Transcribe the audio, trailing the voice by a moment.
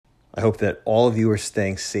I hope that all of you are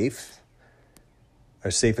staying safe,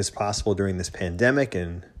 as safe as possible during this pandemic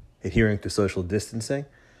and adhering to social distancing.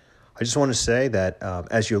 I just want to say that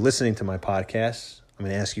as you're listening to my podcast, I'm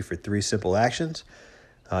going to ask you for 3 simple actions.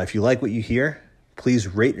 If you like what you hear, please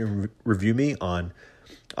rate and review me on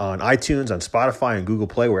iTunes, on Spotify, and Google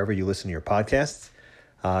Play, wherever you listen to your podcasts.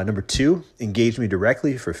 Number 2, engage me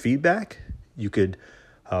directly for feedback. You could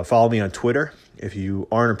follow me on Twitter. If you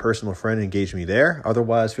aren't a personal friend, engage me there.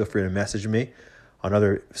 Otherwise, feel free to message me on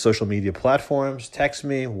other social media platforms, text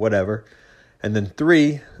me, whatever. And then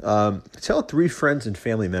 3, tell 3 friends and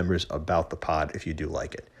family members about the pod if you do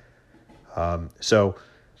like it. So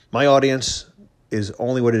my audience is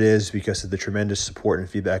only what it is because of the tremendous support and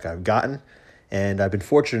feedback I've gotten. And I've been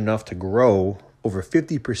fortunate enough to grow over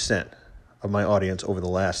 50% of my audience over the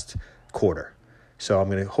last quarter. So I'm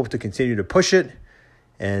going to hope to continue to push it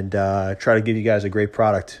and try to give you guys a great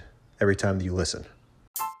product every time that you listen.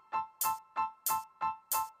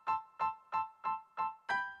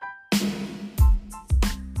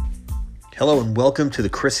 Hello and welcome to the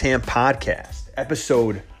Chris Ham Podcast,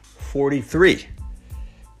 episode 43.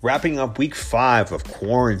 Wrapping up week 5 of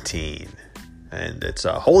quarantine. And it's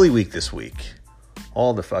a Holy Week this week.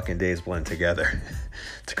 All the fucking days blend together.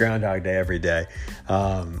 It's Groundhog Day every day.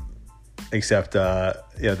 Except,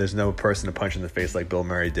 there's no person to punch in the face like Bill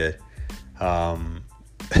Murray did.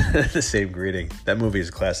 The same greeting. That movie is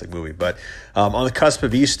a classic movie. But on the cusp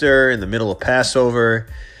of Easter, in the middle of Passover,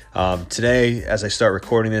 today, as I start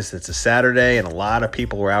recording this, it's a Saturday, and a lot of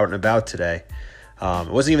people were out and about today. It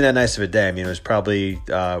wasn't even that nice of a day. I mean, it was probably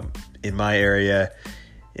in my area,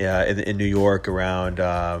 in New York, around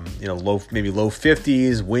low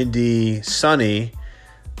 50s, windy, sunny.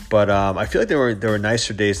 But I feel like there were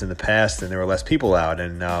nicer days in the past, and there were less people out.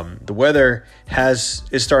 And the weather is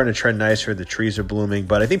starting to trend nicer. The trees are blooming,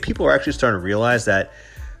 but I think people are actually starting to realize that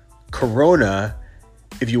Corona,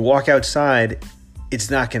 if you walk outside, it's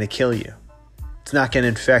not going to kill you. It's not going to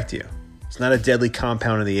infect you. It's not a deadly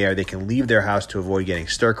compound in the air. They can leave their house to avoid getting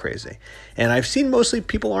stir crazy. And I've seen mostly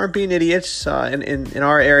people aren't being idiots. In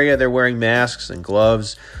our area, they're wearing masks and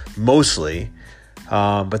gloves, mostly.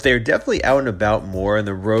 But they're definitely out and about more. And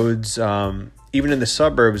the roads, even in the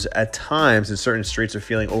suburbs, at times in certain streets are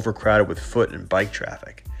feeling overcrowded with foot and bike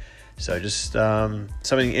traffic. So just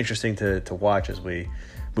something interesting to watch as we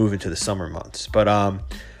move into the summer months. But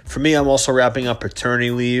for me, I'm also wrapping up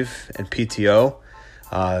paternity leave and PTO.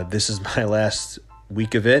 This is my last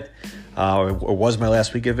week of it, or was my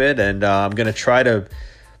last week of it, and I'm going to try to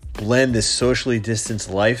blend this socially distanced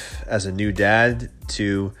life as a new dad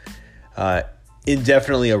to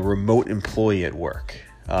indefinitely a remote employee at work.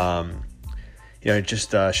 It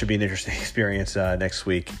just should be an interesting experience next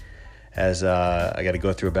week, as I got to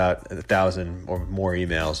go through about 1,000 or more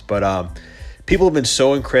emails. But people have been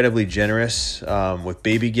so incredibly generous with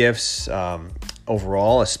baby gifts.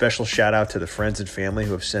 Overall, a special shout out to the friends and family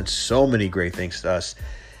who have sent so many great things to us,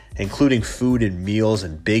 including food and meals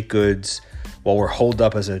and baked goods while we're holed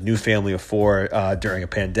up as a new family of 4 during a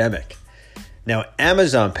pandemic. Now,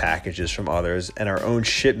 Amazon packages from others and our own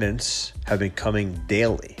shipments have been coming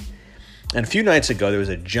daily. And a few nights ago, there was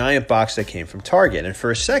a giant box that came from Target. And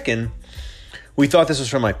for a second, we thought this was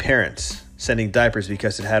from my parents sending diapers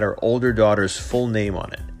because it had our older daughter's full name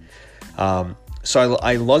on it. So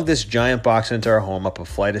I lugged this giant box into our home up a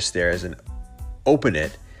flight of stairs and open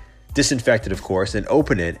it, disinfected, of course, and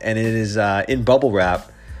open it. And it is in bubble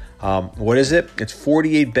wrap. What is it? It's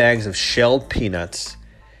 48 bags of shelled peanuts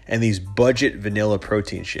and these budget vanilla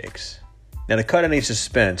protein shakes. Now, to cut any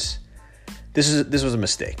suspense, this was a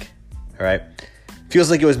mistake, all right? Feels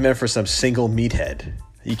like it was meant for some single meathead.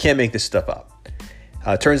 You can't make this stuff up.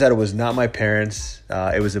 Turns out it was not my parents.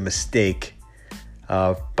 It was a mistake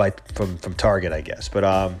from Target, I guess. But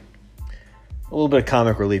a little bit of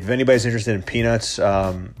comic relief. If anybody's interested in peanuts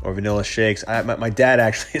or vanilla shakes, my dad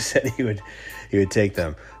actually said he would take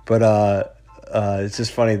them. But it's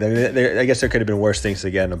just funny. I guess there could have been worse things to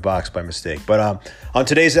get in a box by mistake. But on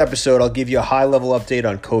today's episode, I'll give you a high-level update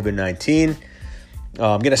on COVID-19.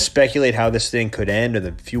 I'm going to speculate how this thing could end, or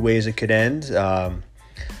the few ways it could end.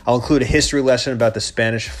 I'll include a history lesson about the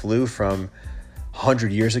Spanish flu from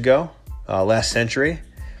 100 years ago, last century,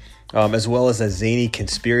 as well as a zany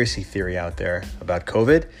conspiracy theory out there about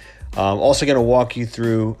COVID. Also going to walk you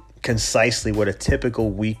through concisely what a typical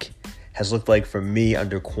week has looked like for me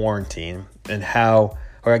under quarantine, and how,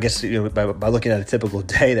 or I guess by looking at a typical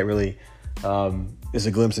day, that really is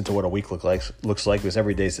a glimpse into what a week looks like, because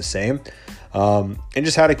every day is the same, and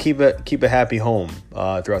just how to keep a happy home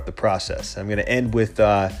throughout the process. I'm going to end with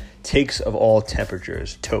takes of all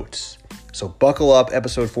temperatures, totes. So buckle up,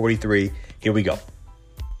 episode 43. Here we go.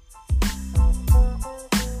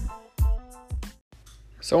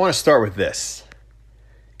 So I want to start with this.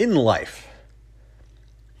 In life,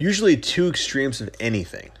 usually two extremes of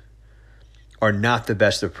anything are not the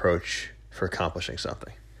best approach for accomplishing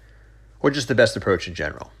something, or just the best approach in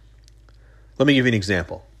general. Let me give you an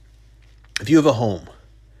example. If you have a home,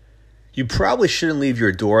 you probably shouldn't leave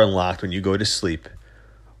your door unlocked when you go to sleep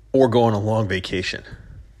or go on a long vacation.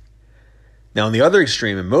 Now, on the other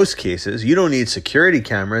extreme, in most cases, you don't need security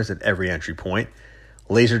cameras at every entry point,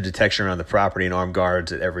 laser detection around the property, and armed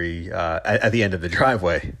guards at at the end of the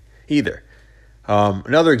driveway either.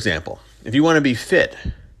 Another example, if you want to be fit,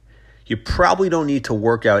 you probably don't need to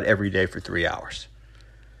work out every day for 3 hours.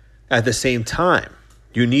 At the same time,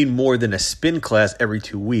 you need more than a spin class every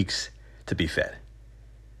 2 weeks to be fit.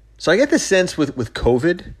 So I get the sense with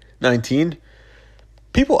COVID-19,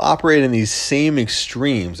 people operate in these same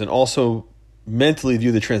extremes and also mentally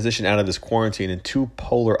view the transition out of this quarantine in two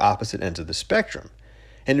polar opposite ends of the spectrum.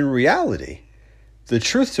 And in reality, the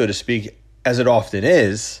truth, so to speak, as it often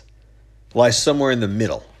is, lies somewhere in the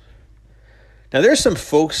middle. Now, there's some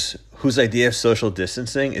folks whose idea of social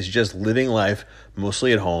distancing is just living life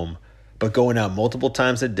mostly at home, but going out multiple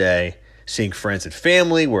times a day, seeing friends and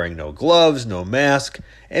family, wearing no gloves, no mask,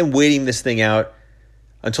 and waiting this thing out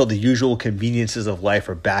until the usual conveniences of life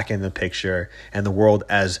are back in the picture and the world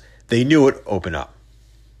as they knew it open up.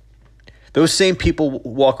 Those same people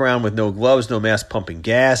walk around with no gloves, no mask, pumping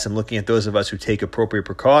gas, and looking at those of us who take appropriate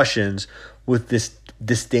precautions with this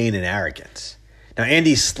disdain and arrogance. Now,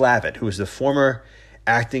 Andy Slavitt, who is the former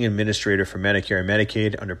acting administrator for Medicare and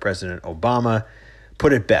Medicaid under President Obama,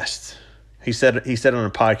 put it best. He said on a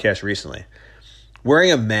podcast recently,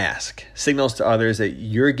 wearing a mask signals to others that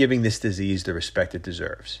you're giving this disease the respect it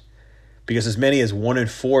deserves, because as many as 1 in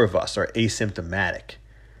 4 of us are asymptomatic.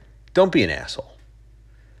 Don't be an asshole.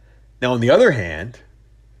 Now, on the other hand,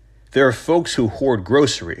 there are folks who hoard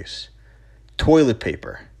groceries, toilet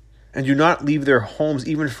paper, and do not leave their homes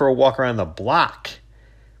even for a walk around the block,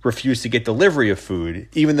 refuse to get delivery of food,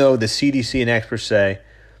 even though the CDC and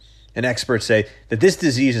experts say that this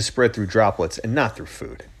disease is spread through droplets and not through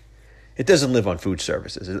food. It doesn't live on food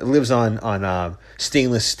services. It lives on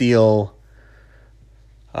stainless steel,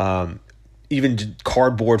 even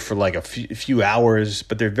cardboard for like a few hours,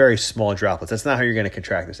 but they're very small droplets. That's not how you're going to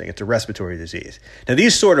contract this thing. It's a respiratory disease. Now,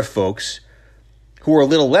 these sort of folks who are a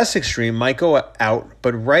little less extreme might go out,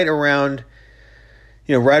 but right around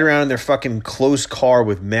in their fucking closed car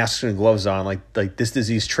with masks and gloves on, like this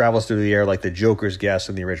disease travels through the air like the Joker's gas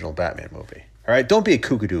in the original Batman movie. All right, don't be a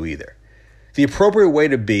kookadoo either. The appropriate way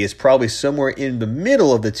to be is probably somewhere in the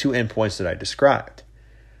middle of the two endpoints that I described.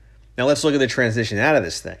 Now let's look at the transition out of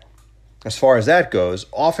this thing. As far as that goes,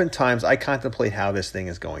 oftentimes I contemplate how this thing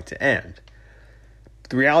is going to end.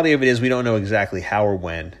 The reality of it is we don't know exactly how or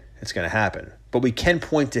when it's going to happen, but we can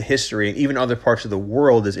point to history and even other parts of the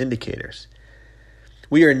world as indicators.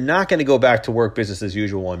 We are not going to go back to work business as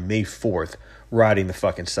usual on May 4th, riding the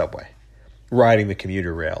fucking subway, riding the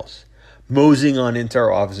commuter rails, moseying on into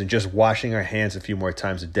our office and just washing our hands a few more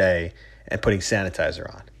times a day and putting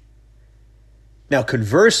sanitizer on. Now,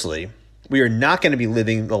 conversely, we are not going to be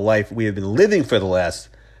living the life we have been living for the last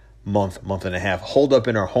month and a half, holed up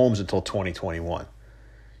in our homes until 2021.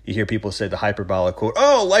 You hear people say the hyperbolic quote,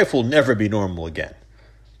 "Oh, life will never be normal again."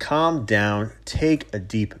 Calm down. Take a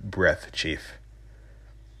deep breath, Chief.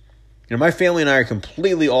 My family and I are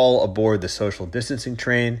completely all aboard the social distancing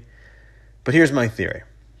train, but here's my theory.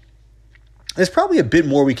 There's probably a bit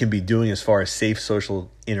more we can be doing as far as safe social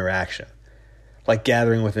interaction, like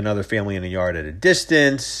gathering with another family in a yard at a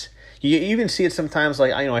distance. You even see it sometimes,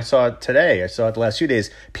 like I saw it today. I saw it the last few days.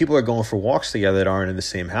 People are going for walks together that aren't in the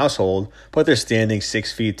same household, but they're standing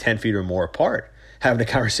 6 feet, 10 feet or more apart, having a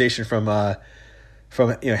conversation from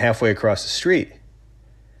halfway across the street.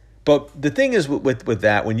 But the thing is with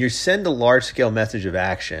that, when you send a large-scale message of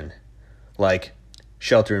action, like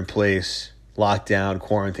shelter in place, lockdown,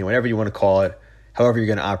 quarantine, whatever you want to call it, however you're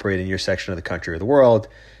going to operate in your section of the country or the world,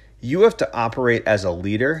 you have to operate as a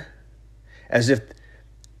leader, as if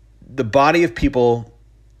the body of people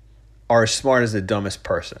are as smart as the dumbest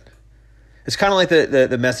person. It's kind of like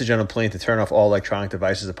the message on a plane to turn off all electronic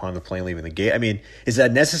devices upon the plane leaving the gate. I mean, is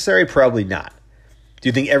that necessary? Probably not. Do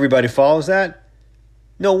you think everybody follows that?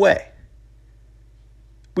 No way.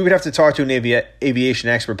 We would have to talk to an aviation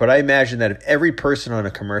expert, but I imagine that if every person on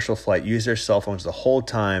a commercial flight used their cell phones the whole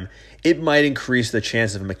time, it might increase the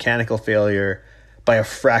chance of a mechanical failure by a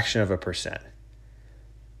fraction of a percent.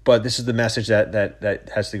 But this is the message that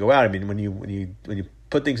has to go out. I mean, when you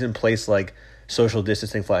put things in place like social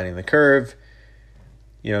distancing, flattening the curve,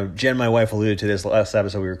 Jen, my wife, alluded to this last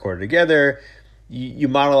episode we recorded together. you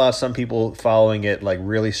model out some people following it like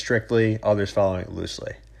really strictly, others following it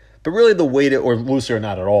loosely. But really the way to, or loosely or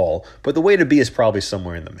not at all, but the way to be is probably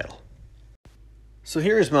somewhere in the middle. So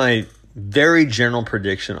here's my very general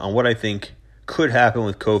prediction on what I think could happen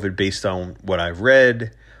with COVID based on what I've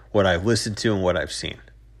read, what I've listened to, and what I've seen.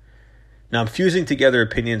 Now I'm fusing together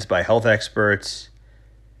opinions by health experts,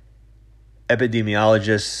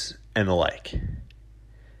 epidemiologists, and the like.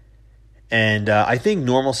 And I think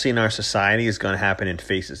normalcy in our society is going to happen in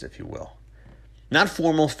phases, if you will. Not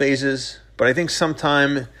formal phases, but I think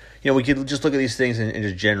sometime, we could just look at these things in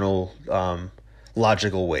just general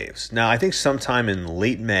logical waves. Now, I think sometime in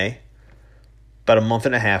late May, about a month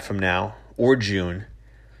and a half from now, or June,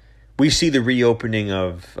 we see the reopening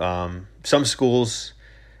of some schools,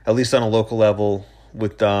 at least on a local level,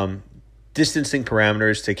 with distancing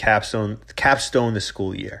parameters to capstone the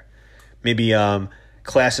school year. Maybe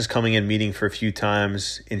classes coming in, meeting for a few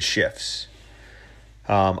times in shifts.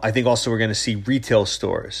 I think also we're going to see retail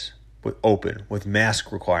stores open with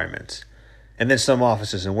mask requirements. And then some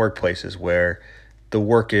offices and workplaces where the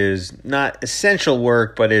work is not essential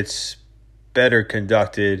work, but it's better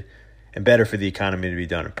conducted and better for the economy to be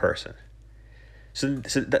done in person.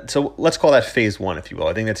 So let's call that phase one, if you will.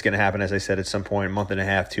 I think that's going to happen, as I said, at some point, a month and a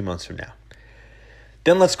half, 2 months from now.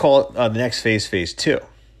 Then let's call it the next phase two.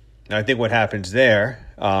 Now, I think what happens there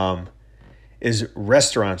is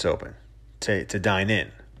restaurants open to dine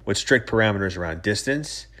in with strict parameters around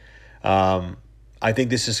distance. I think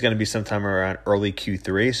this is going to be sometime around early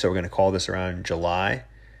Q3, so we're going to call this around July.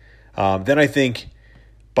 Then I think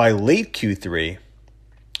by late Q3,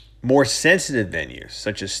 more sensitive venues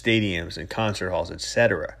such as stadiums and concert halls,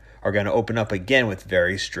 etc., are going to open up again with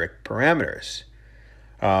very strict parameters.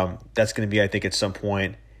 That's going to be, I think, at some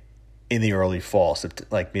point in the early fall,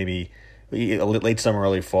 like maybe late summer,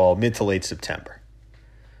 early fall, mid to late September.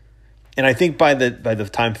 And I think by the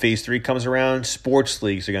time phase 3 comes around, sports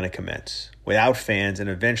leagues are going to commence without fans, and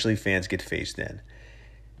eventually fans get phased in.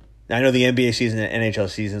 Now, I know the NBA season and NHL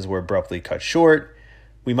seasons were abruptly cut short.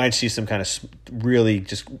 We might see some kind of really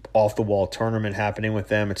just off-the-wall tournament happening with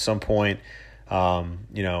them at some point,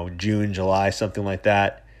 June, July, something like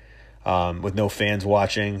that, with no fans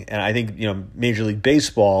watching. And I think, Major League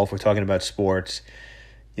Baseball, if we're talking about sports,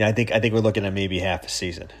 I think we're looking at maybe half a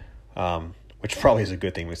season, which probably is a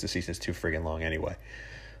good thing because the season's too friggin' long anyway.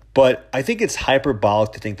 But I think it's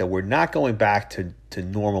hyperbolic to think that we're not going back to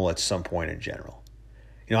normal at some point in general.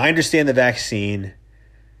 I understand the vaccine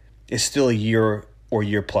is still a year or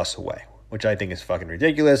year plus away, which I think is fucking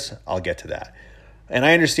ridiculous. I'll get to that. And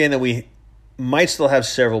I understand that we might still have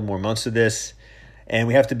several more months of this, and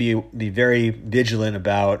we have to be very vigilant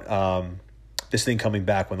about this thing coming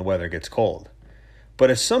back when the weather gets cold. But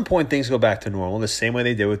at some point, things go back to normal the same way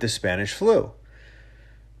they did with the Spanish flu.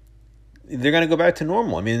 They're going to go back to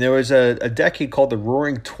normal. I mean, there was a decade called the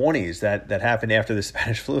Roaring 20s that happened after the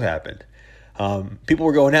Spanish flu happened. People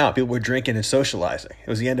were going out. People were drinking and socializing. It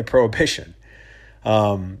was the end of Prohibition.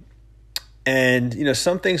 And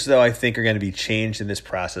some things, though, I think are going to be changed in this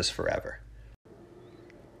process forever.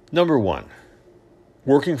 Number one,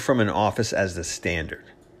 working from an office as the standard.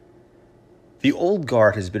 The old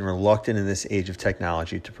guard has been reluctant in this age of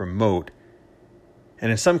technology to promote,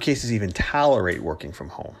 and in some cases even tolerate, working from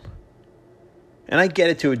home. And I get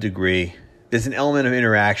it to a degree. There's an element of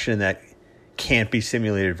interaction that can't be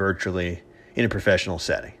simulated virtually in a professional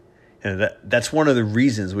setting. And that's one of the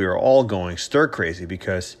reasons we are all going stir crazy,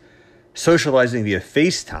 because socializing via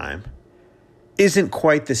FaceTime isn't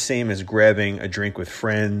quite the same as grabbing a drink with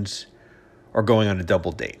friends or going on a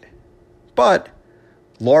double date. But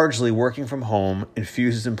largely, working from home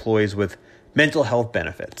infuses employees with mental health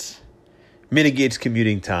benefits, mitigates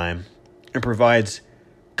commuting time, and provides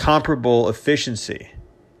comparable efficiency,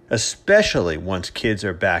 especially once kids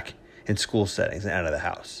are back in school settings and out of the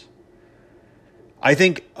house. I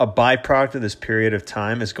think a byproduct of this period of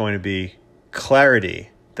time is going to be clarity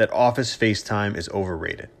that office FaceTime is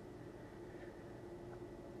overrated.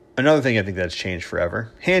 Another thing I think that's changed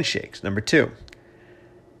forever, handshakes. Number two,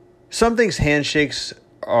 some things handshakes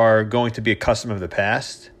are going to be a custom of the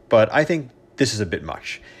past, but I think this is a bit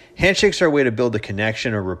much. Handshakes are a way to build a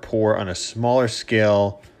connection or rapport on a smaller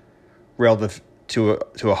scale relative to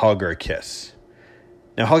a hug or a kiss.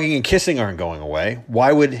 Now, hugging and kissing aren't going away.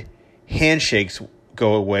 Why would handshakes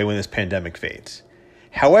go away when this pandemic fades?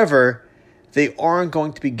 However, they aren't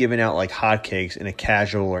going to be given out like hotcakes in a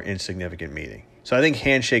casual or insignificant meeting. So I think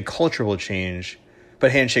handshake culture will change,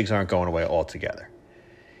 but handshakes aren't going away altogether.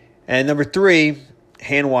 And number three,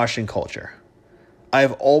 hand washing culture.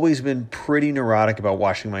 I've always been pretty neurotic about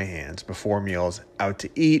washing my hands before meals, out to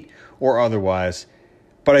eat or otherwise,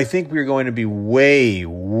 But I think we're going to be way,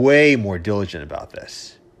 way more diligent about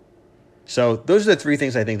this. So those are the three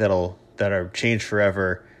things I think that are changed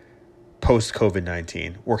forever post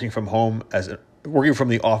COVID-19. Working from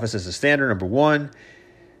the office as a standard, number one.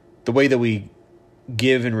 The way that we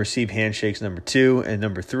give and receive handshakes, number two. And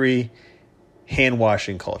number three, hand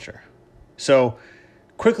washing culture. So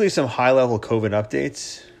quickly, some high-level COVID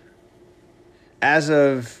updates. As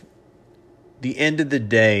of the end of the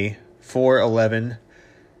day, 4/11,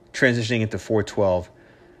 transitioning into 4/12,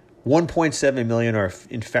 1.7 million are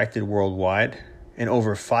infected worldwide, and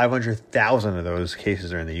over 500,000 of those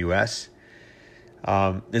cases are in the U.S.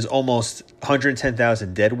 There's almost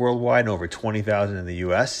 110,000 dead worldwide and over 20,000 in the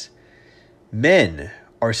U.S. Men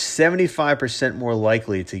are 75% more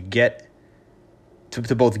likely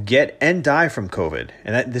to both get and die from COVID.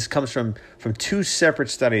 And this comes from two separate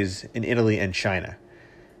studies in Italy and China.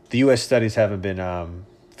 The U.S. studies haven't been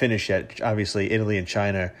finished yet. Obviously, Italy and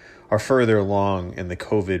China are further along in the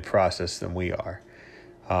COVID process than we are,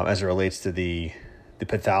 as it relates to the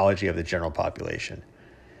pathology of the general population.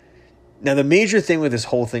 Now, the major thing with this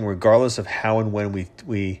whole thing, regardless of how and when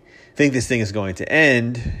we think this thing is going to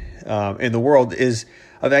end in the world, is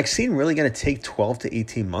a vaccine really going to take 12 to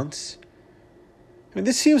 18 months? I mean,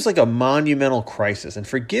 this seems like a monumental crisis, and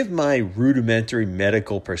forgive my rudimentary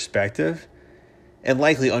medical perspective and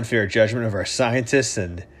likely unfair judgment of our scientists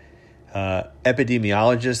and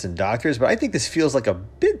epidemiologists and doctors, but I think this feels like a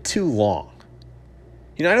bit too long.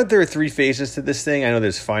 You know, I know there are three phases to this thing. I know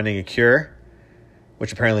there's finding a cure,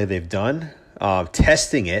 which apparently they've done,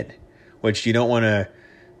 testing it, which you don't want to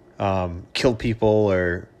kill people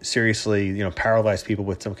or seriously, paralyze people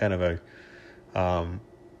with some kind of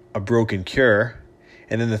a broken cure.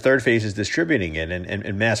 And then the third phase is distributing it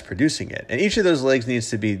and mass producing it. And each of those legs needs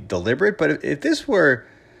to be deliberate. But if this were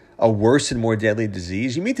a worse and more deadly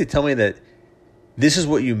disease, you mean to tell me that this is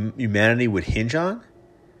what humanity would hinge on?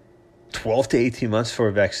 12 to 18 months for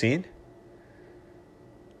a vaccine?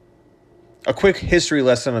 A quick history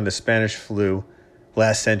lesson on the Spanish flu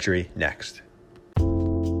last century next.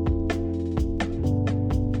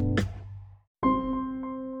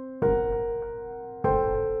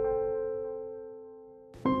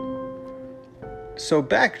 So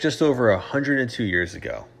back just over 102 years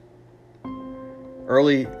ago,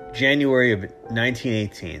 early January of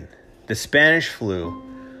 1918, the Spanish flu,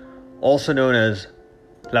 also known as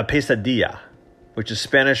La Pesadilla, which is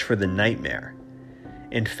Spanish for the nightmare,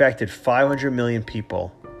 infected 500 million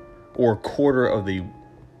people, or a quarter of the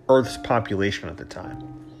Earth's population at the time.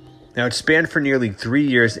 Now, it spanned for nearly 3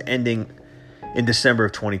 years, ending in December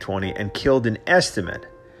of 2020, and killed an estimate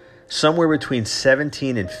somewhere between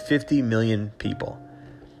 17 and 50 million people,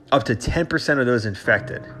 up to 10% of those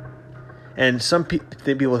infected. And some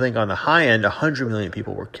people think on the high end, 100 million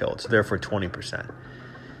people were killed, so therefore 20%.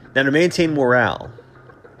 Now, to maintain morale,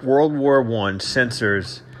 World War I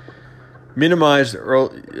censors minimized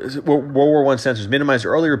early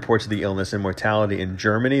reports of the illness and mortality in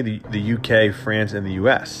Germany, the UK, France, and the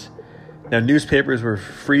US. Now, newspapers were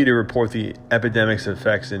free to report the epidemic's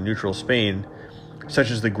effects in neutral Spain, such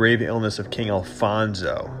as the grave illness of King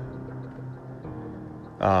Alfonso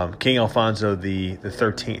the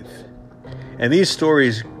 13th. And these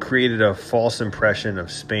stories created a false impression of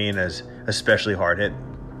Spain as especially hard hit,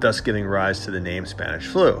 thus giving rise to the name Spanish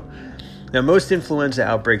flu. Now, most influenza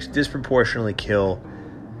outbreaks disproportionately kill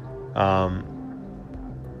the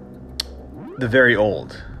very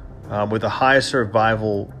old, with the highest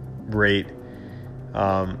survival rate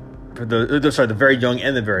the very young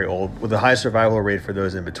and the very old, with the highest survival rate for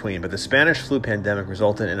those in between. But the Spanish flu pandemic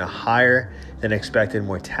resulted in a higher than expected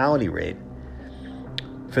mortality rate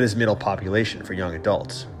for this middle population, for young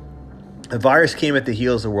adults. The virus came at the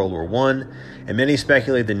heels of World War I, and many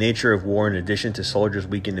speculate the nature of war, in addition to soldiers'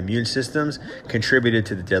 weakened immune systems, contributed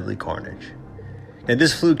to the deadly carnage. And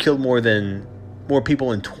this flu killed more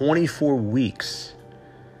people in 24 weeks,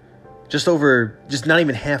 just not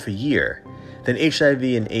even half a year, than HIV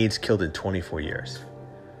and AIDS killed in 24 years.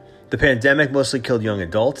 The pandemic mostly killed young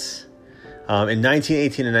adults. In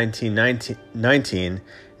 1918 and 1919,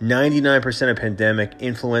 99% of pandemic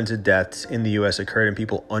influenza deaths in the U.S. occurred in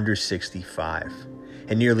people under 65.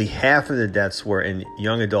 And nearly half of the deaths were in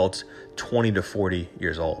young adults 20 to 40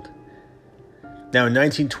 years old. Now, in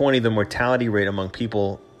 1920, the mortality rate among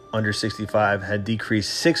people under 65 had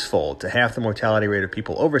decreased sixfold to half the mortality rate of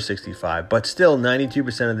people over 65, but still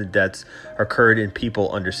 92% of the deaths occurred in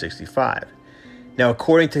people under 65. Now,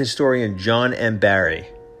 according to historian John M. Barry,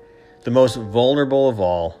 the most vulnerable of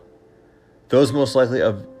all, those most likely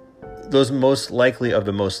the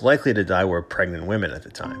most likely to die were pregnant women at the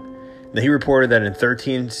time. Now, he reported that in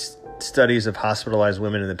 13 studies of hospitalized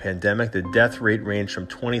women in the pandemic, the death rate ranged from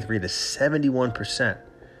 23 to 71%.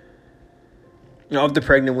 Now, of the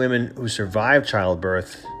pregnant women who survived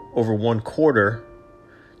childbirth, over one quarter,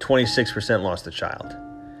 26% lost a child.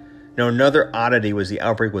 Now, another oddity was the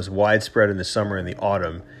outbreak was widespread in the summer and the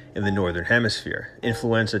autumn in the northern hemisphere.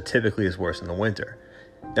 Influenza typically is worse in the winter.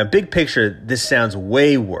 Now, big picture, this sounds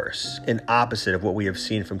way worse and opposite of what we have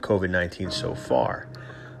seen from COVID-19 so far.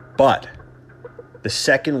 But the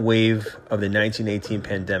second wave of the 1918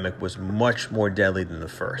 pandemic was much more deadly than the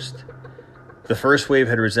first. The first wave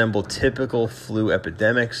had resembled typical flu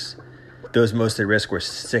epidemics. Those most at risk were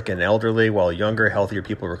sick and elderly, while younger, healthier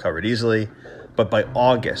people recovered easily. But by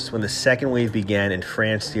August, when the second wave began in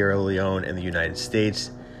France, Sierra Leone, and the United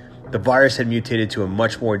States, the virus had mutated to a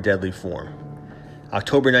much more deadly form.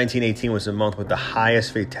 October 1918 was the month with the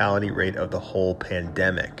highest fatality rate of the whole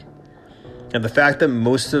pandemic. And the fact that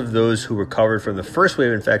most of those who recovered from the first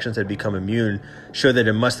wave infections had become immune showed that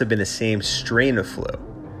it must have been the same strain of flu.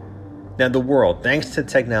 Now, the world, thanks to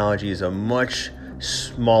technology, is a much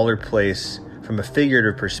smaller place from a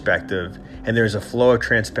figurative perspective, and there's a flow of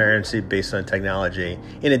transparency based on technology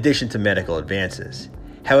in addition to medical advances.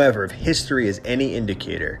 However, if history is any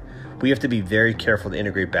indicator, we have to be very careful to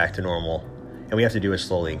integrate back to normal, and we have to do it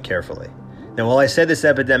slowly and carefully. Now, while I said this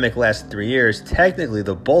epidemic lasted 3 years, technically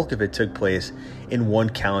the bulk of it took place in one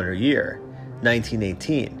calendar year,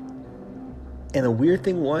 1918. And the weird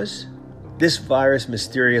thing was, this virus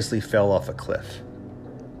mysteriously fell off a cliff.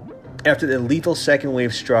 After the lethal second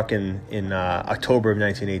wave struck in October of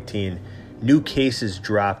 1918, new cases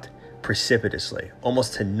dropped precipitously,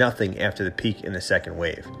 almost to nothing after the peak in the second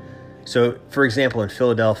wave. So, for example, in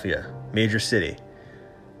Philadelphia, major city,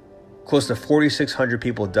 close to 4,600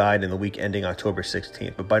 people died in the week ending October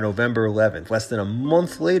 16th, but by November 11th, less than a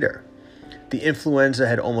month later, the influenza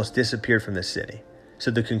had almost disappeared from the city. So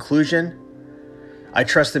the conclusion, I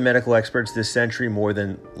trust the medical experts this century more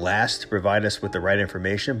than last to provide us with the right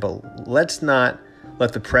information, but let's not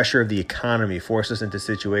let the pressure of the economy force us into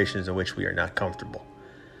situations in which we are not comfortable.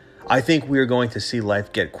 I think we are going to see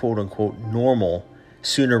life get quote-unquote normal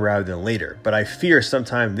sooner rather than later, but I fear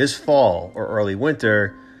sometime this fall or early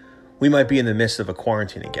winter, we might be in the midst of a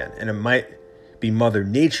quarantine again, and it might be Mother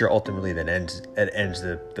Nature ultimately that ends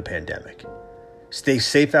the pandemic. Stay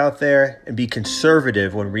safe out there and be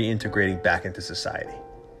conservative when reintegrating back into society.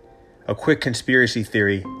 A quick conspiracy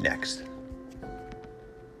theory next.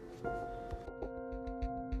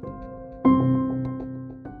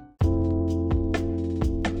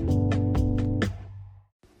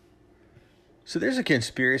 So there's a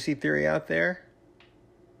conspiracy theory out there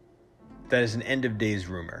that is an end of days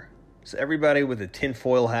rumor. So everybody with the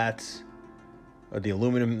tinfoil hats or the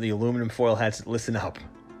aluminum foil hats, listen up.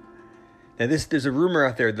 Now there's a rumor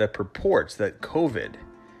out there that purports that COVID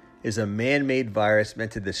is a man-made virus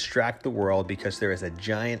meant to distract the world because there is a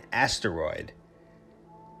giant asteroid,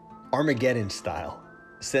 Armageddon style,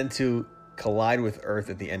 sent to collide with Earth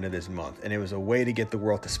at the end of this month. And it was a way to get the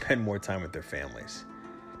world to spend more time with their families.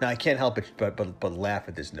 Now, I can't help it but laugh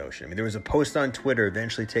at this notion. I mean, there was a post on Twitter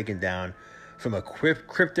eventually taken down from a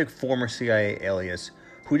cryptic former CIA alias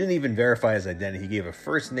who didn't even verify his identity. He gave a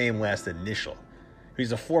first name, last initial.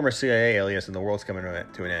 He's a former CIA alias, and the world's coming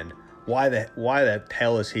to an end. Why the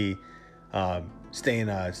hell is he staying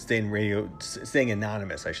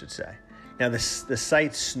anonymous, I should say? Now, the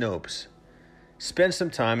site Snopes spent some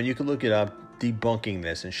time, and you can look it up, debunking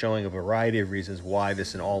this and showing a variety of reasons why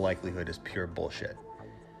this, in all likelihood, is pure bullshit.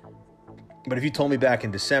 But if you told me back in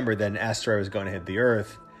December that an asteroid was going to hit the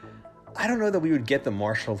Earth, I don't know that we would get the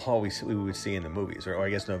martial law we would see in the movies, or I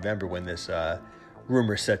guess November when this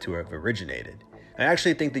rumor is said to have originated. I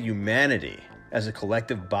actually think that humanity, as a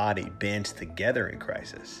collective body, bands together in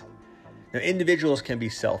crisis. Now, individuals can be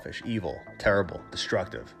selfish, evil, terrible,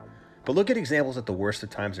 destructive. But look at examples at the worst of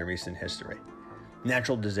times in recent history.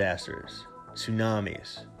 Natural disasters,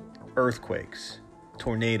 tsunamis, earthquakes,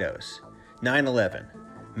 tornadoes, 9/11,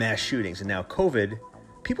 mass shootings, and now COVID.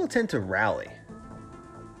 People tend to rally.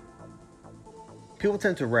 People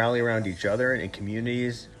tend to rally around each other and in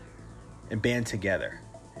communities and band together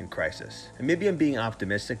in crisis. And maybe I'm being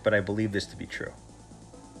optimistic, but I believe this to be true.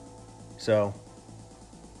 So,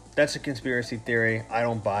 that's a conspiracy theory. I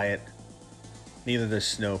don't buy it. Neither does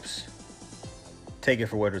Snopes. Take it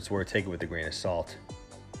for what it's worth. Take it with a grain of salt.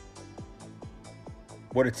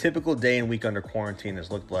 What a typical day and week under quarantine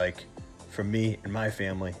has looked like for me and my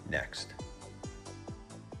family next.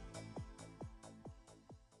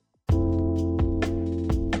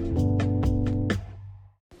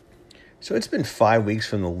 So it's been 5 weeks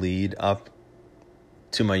from the lead up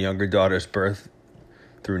to my younger daughter's birth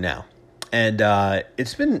through now. And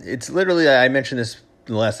it's literally, I mentioned this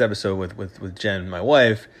in the last episode with Jen, my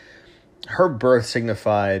wife. Her birth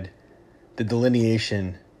signified the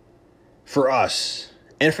delineation for us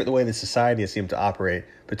and for the way that society has seemed to operate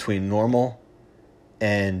between normal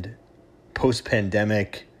and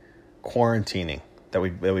post-pandemic quarantining that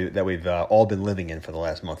we've all been living in for the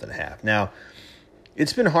last month and a half. Now,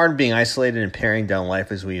 it's been hard being isolated and paring down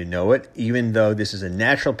life as we know it, even though this is a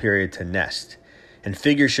natural period to nest and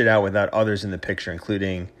figure shit out without others in the picture,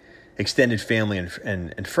 including extended family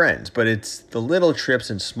and friends. But it's the little trips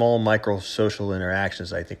and small micro social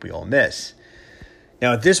interactions I think we all miss.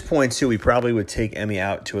 Now, at this point, too, we probably would take Emmy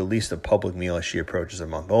out to at least a public meal as she approaches a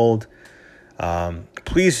month old.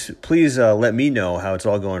 Please let me know how it's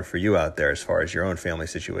all going for you out there as far as your own family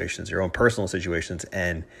situations, your own personal situations,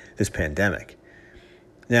 and this pandemic.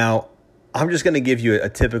 Now, I'm just going to give you a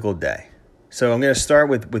typical day. So I'm going to start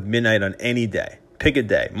with midnight on any day. Pick a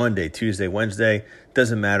day, Monday, Tuesday, Wednesday,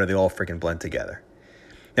 doesn't matter. They all freaking blend together.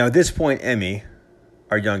 Now, at this point, Emmy,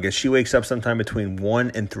 our youngest, she wakes up sometime between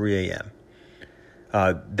 1 and 3 a.m.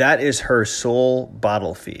 That is her sole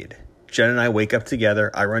bottle feed. Jen and I wake up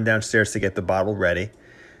together. I run downstairs to get the bottle ready.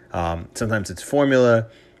 Sometimes it's formula.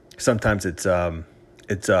 Sometimes it's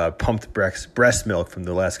pumped breast milk from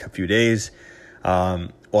the last few days.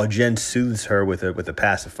 While Jen soothes her with a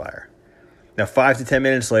pacifier. Now, 5 to 10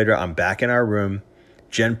 minutes later, I'm back in our room.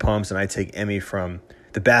 Jen pumps, and I take Emmy from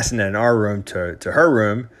the bassinet in our room to her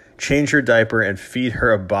room, change her diaper, and feed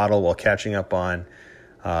her a bottle while catching up on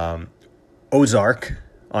Ozark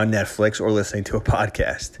on Netflix or listening to a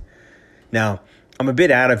podcast. Now, I'm a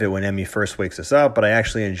bit out of it when Emmy first wakes us up, but I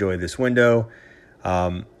actually enjoy this window.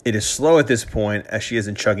 It is slow at this point as she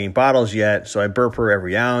isn't chugging bottles yet, so I burp her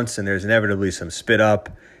every ounce, and there's inevitably some spit up.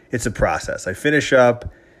 It's a process. I finish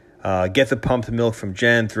up, get the pumped milk from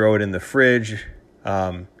Jen, throw it in the fridge.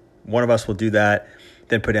 One of us will do that,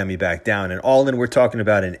 then put Emmy back down. And all in, we're talking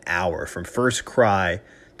about an hour from first cry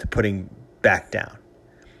to putting back down.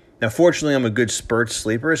 Now, fortunately, I'm a good spurt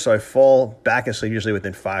sleeper, so I fall back asleep usually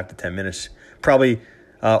within 5 to 10 minutes. Probably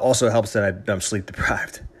also helps that I'm sleep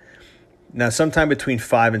deprived. Now, sometime between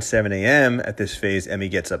 5 and 7 a.m. at this phase, Emmy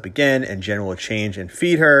gets up again, and Jen will change and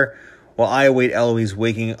feed her, while I await Eloise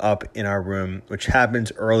waking up in our room, which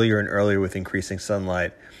happens earlier and earlier with increasing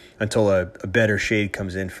sunlight until a better shade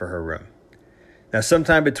comes in for her room. Now,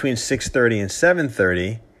 sometime between 6:30 and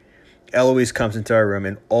 7:30, Eloise comes into our room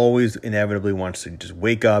and always inevitably wants to just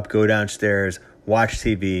wake up, go downstairs, watch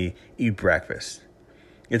TV, eat breakfast.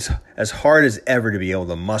 It's as hard as ever to be able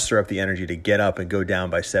to muster up the energy to get up and go down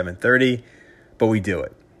by 7:30, but we do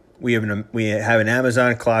it. We have an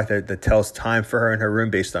Amazon clock that tells time for her in her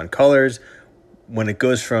room based on colors. When it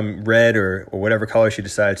goes from red or whatever color she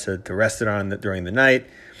decides to rest it on during the night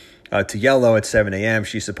to yellow at 7 a.m.,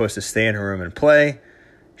 she's supposed to stay in her room and play.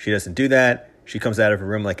 She doesn't do that. She comes out of her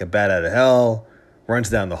room like a bat out of hell, runs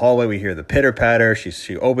down the hallway. We hear the pitter-patter.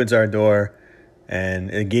 She opens our door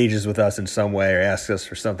and engages with us in some way or asks us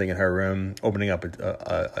for something in her room, opening up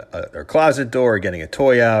her closet door or getting a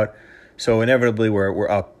toy out. So inevitably, we're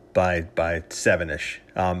up by 7-ish.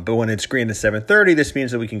 But when it's green at 7:30, this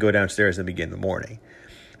means that we can go downstairs and begin the morning.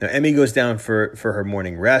 Now, Emmy goes down for her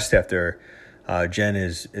morning rest after Jen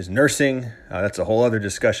is nursing. That's a whole other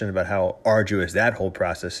discussion about how arduous that whole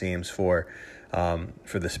process seems for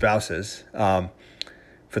the spouses,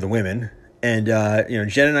 for the women. And,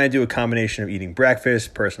 Jen and I do a combination of eating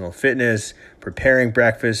breakfast, personal fitness, preparing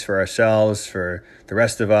breakfast for ourselves, for the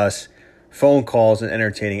rest of us, phone calls, and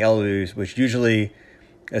entertaining Eloise, which usually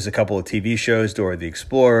is a couple of TV shows, Dora the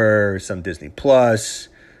Explorer, some Disney Plus,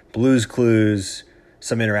 Blue's Clues,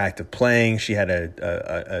 some interactive playing. She had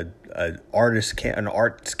an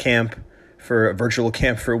arts camp for a virtual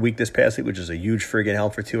camp for a week this past week, which is a huge friggin'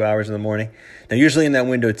 help for 2 hours in the morning. Now, usually in that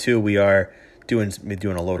window too, we are doing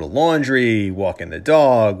a load of laundry, walking the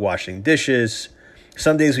dog, washing dishes.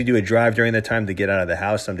 Some days we do a drive during that time to get out of the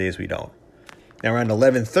house. Some days we don't. Now, around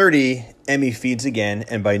 11:30, Emmy feeds again,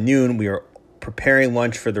 and by noon, we are preparing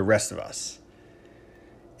lunch for the rest of us.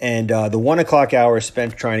 And the 1 o'clock hour is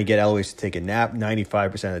spent trying to get Eloise to take a nap.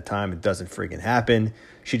 95% of the time, it doesn't freaking happen.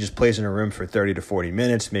 She just plays in her room for 30 to 40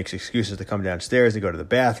 minutes, makes excuses to come downstairs to go to the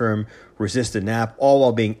bathroom, resist a nap, all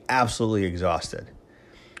while being absolutely exhausted.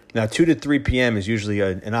 Now, 2 to 3 p.m. is usually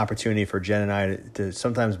an opportunity for Jen and I to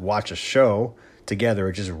sometimes watch a show together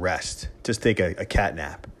or just rest, just take a cat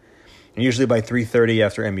nap. And usually by 3:30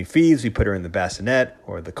 after Emmy feeds, we put her in the bassinet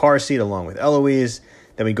or the car seat along with Eloise.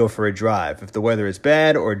 Then we go for a drive if the weather is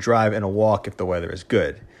bad, or a drive and a walk if the weather is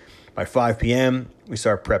good. By 5 p.m., we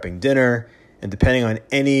start prepping dinner. And depending on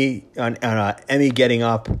Emmy getting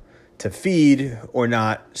up to feed or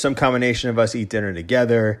not. Some combination of us eat dinner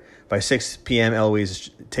together. By 6 p.m., Eloise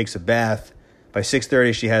takes a bath. By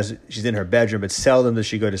 6:30, she's in her bedroom, but seldom does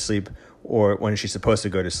she go to sleep or when she's supposed to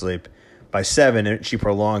go to sleep. By 7, she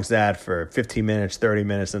prolongs that for 15 minutes, 30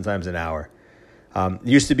 minutes, sometimes an hour. It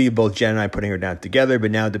used to be both Jen and I putting her down together, but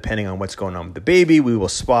now depending on what's going on with the baby, we will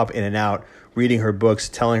swap in and out, reading her books,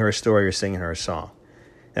 telling her a story, or singing her a song.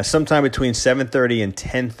 Now, sometime between 7:30 and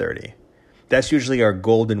 10:30, that's usually our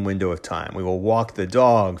golden window of time. We will walk the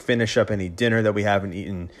dog, finish up any dinner that we haven't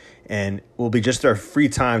eaten, and it will be just our free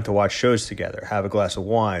time to watch shows together, have a glass of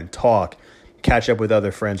wine, talk, catch up with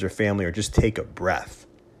other friends or family, or just take a breath.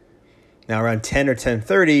 Now, around 10 or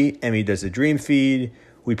 10:30, Emmy does a dream feed.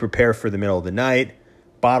 We prepare for the middle of the night,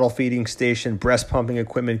 bottle feeding station, breast pumping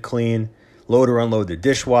equipment clean, load or unload the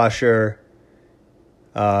dishwasher,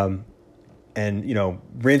 and,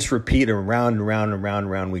 rinse, repeat, and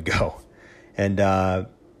round we go. And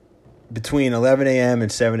between 11 a.m.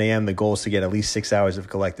 and 7 a.m., the goal is to get at least 6 hours of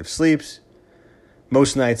collective sleeps.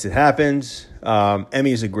 Most nights it happens.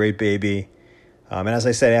 Emmy is a great baby. And as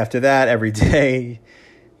I said, after that, every day,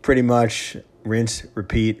 pretty much rinse,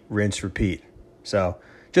 repeat. So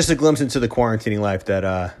just a glimpse into the quarantining life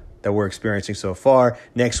that we're experiencing so far.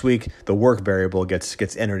 Next week, the work variable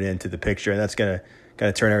gets entered into the picture, and that's gonna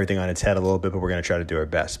turn everything on its head a little bit, but we're gonna try to do our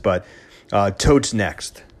best. But totes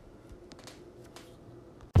next.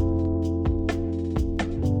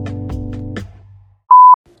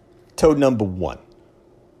 Toad number 1.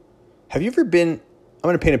 Have you ever been? I'm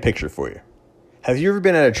gonna paint a picture for you. Have you ever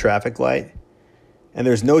been at a traffic light and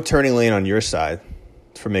there's no turning lane on your side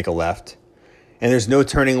for make a left, and there's no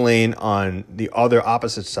turning lane on the other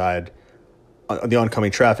opposite side, on the oncoming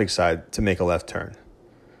traffic side, to make a left turn?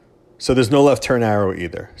 So there's no left turn arrow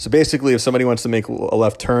either. So basically, if somebody wants to make a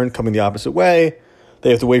left turn coming the opposite way, they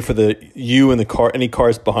have to wait for you and the car, any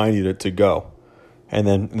cars behind you to go, and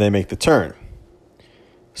then they make the turn.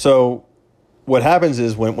 So what happens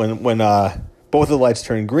is when both of the lights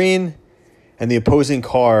turn green and the opposing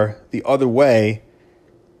car the other way,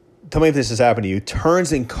 tell me if this has happened to you,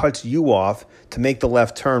 turns and cuts you off to make the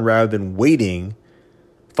left turn rather than waiting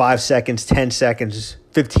 5 seconds, 10 seconds,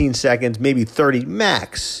 15 seconds, maybe 30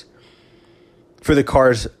 max for the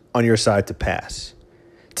cars on your side to pass.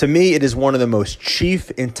 To me, it is one of the most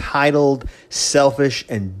chief, entitled, selfish,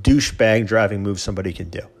 and douchebag driving moves somebody can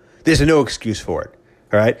do. There's no excuse for it,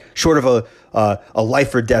 all right? Short of a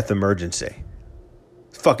life or death emergency.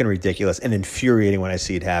 It's fucking ridiculous and infuriating when I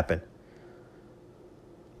see it happen.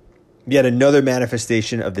 Yet another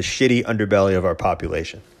manifestation of the shitty underbelly of our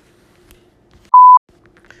population.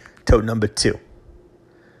 Tote number 2.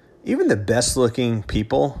 Even the best looking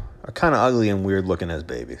people are kind of ugly and weird looking as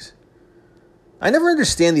babies. I never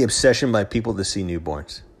understand the obsession by people to see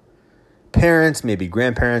newborns. Parents, maybe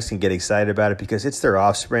grandparents, can get excited about it because it's their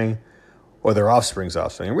offspring or their offspring's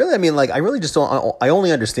offspring. And really, I really just don't, I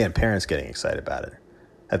only understand parents getting excited about it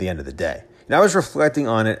at the end of the day. And I was reflecting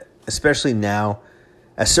on it, especially now,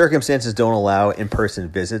 as circumstances don't allow in-person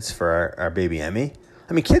visits for our baby Emmy.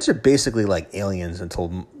 I mean, kids are basically like aliens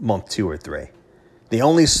until month 2 or 3. They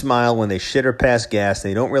only smile when they shit or pass gas.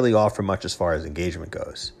 They don't really offer much as far as engagement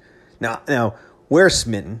goes. Now we're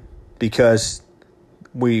smitten because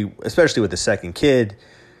we, especially with the second kid,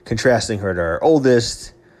 contrasting her to our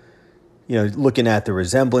oldest, looking at the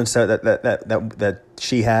resemblance that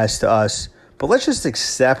she has to us. But let's just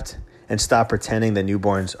accept and stop pretending that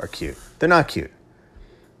newborns are cute. They're not cute.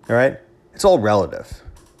 All right? It's all relative.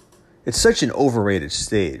 It's such an overrated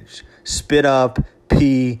stage. Spit up,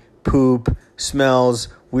 pee, poop, smells,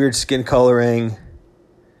 weird skin coloring.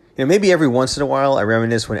 Maybe every once in a while I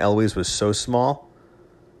reminisce when Eloise was this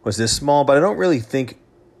small, but I don't really think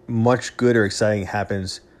much good or exciting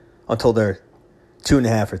happens until they're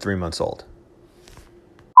 2.5 or 3 months old.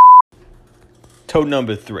 Tote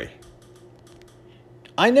number 3.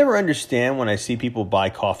 I never understand when I see people buy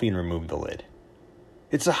coffee and remove the lid.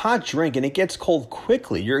 It's a hot drink and it gets cold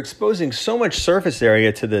quickly. You're exposing so much surface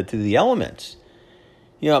area to the elements.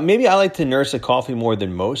 Maybe I like to nurse a coffee more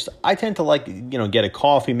than most. I tend to get a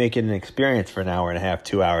coffee, make it an experience for an hour and a half,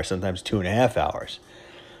 2 hours, sometimes 2.5 hours.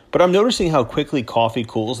 But I'm noticing how quickly coffee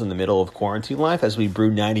cools in the middle of quarantine life as we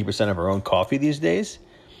brew 90% of our own coffee these days.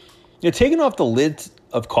 Taking off the lid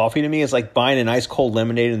of coffee to me is like buying an ice cold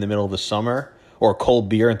lemonade in the middle of the summer or a cold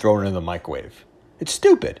beer and throwing it in the microwave. It's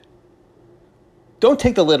stupid. Don't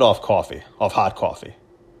take the lid off hot coffee.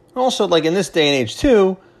 Also, in this day and age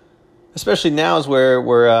too, especially now as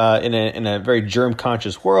we're in a very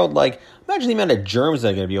germ-conscious world, imagine the amount of germs that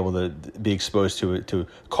are going to be able to be exposed to a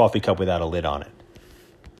coffee cup without a lid on it.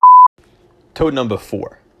 Tote number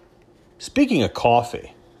 4. Speaking of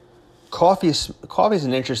coffee, Coffee is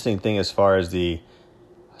an interesting thing as far as the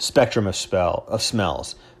spectrum of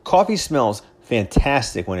smells. Coffee smells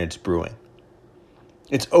fantastic when it's brewing.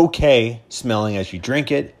 It's okay smelling as you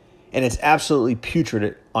drink it, and it's absolutely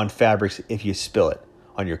putrid on fabrics if you spill it.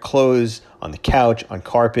 On your clothes, on the couch, on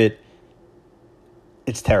carpet.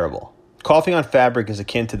 It's terrible. Coffee on fabric is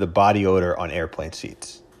akin to the body odor on airplane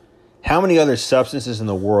seats. How many other substances in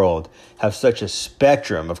the world have such a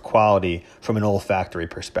spectrum of quality from an olfactory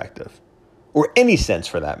perspective? Or any sense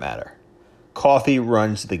for that matter? Coffee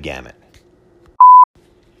runs the gamut.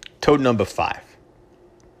 Toad number 5.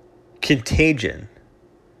 Contagion,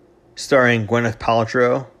 starring Gwyneth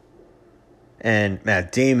Paltrow and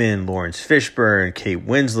Matt Damon, Lawrence Fishburne, Kate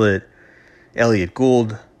Winslet, Elliot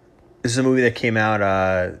Gould. This is a movie that came out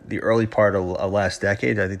the early part of last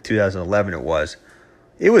decade. I think 2011 it was.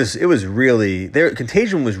 It was really there.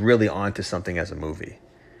 Contagion was really onto something as a movie.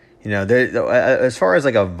 You know, as far as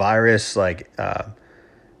like a virus, like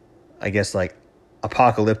I guess like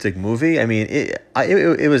apocalyptic movie. I mean,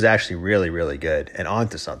 it was actually really, really good and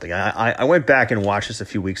onto something. I went back and watched this a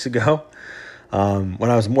few weeks ago when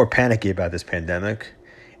I was more panicky about this pandemic,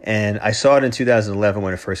 and I saw it in 2011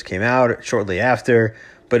 when it first came out, shortly after.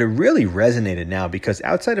 But it really resonated now because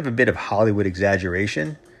outside of a bit of Hollywood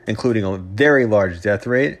exaggeration, including a very large death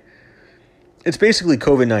rate, it's basically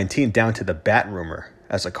COVID-19 down to the bat rumor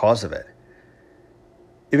as a cause of it.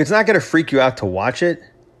 If it's not going to freak you out to watch it,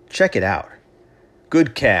 check it out.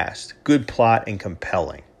 Good cast, good plot, and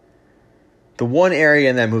compelling. The one area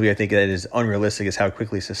in that movie I think that is unrealistic is how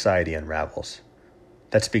quickly society unravels.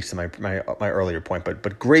 That speaks to my earlier point,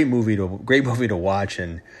 but great movie to watch,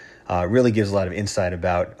 and really gives a lot of insight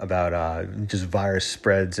about just virus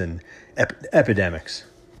spreads and epidemics.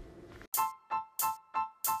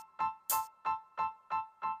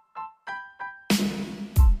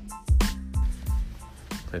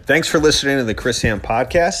 Thanks for listening to the Chris Ham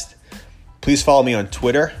Podcast. Please follow me on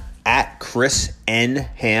Twitter at Chris N.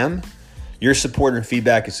 Ham. Your support and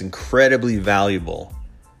feedback is incredibly valuable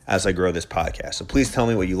as I grow this podcast. So please tell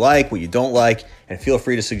me what you like, what you don't like, and feel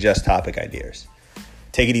free to suggest topic ideas.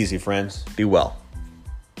 Take it easy, friends. Be well.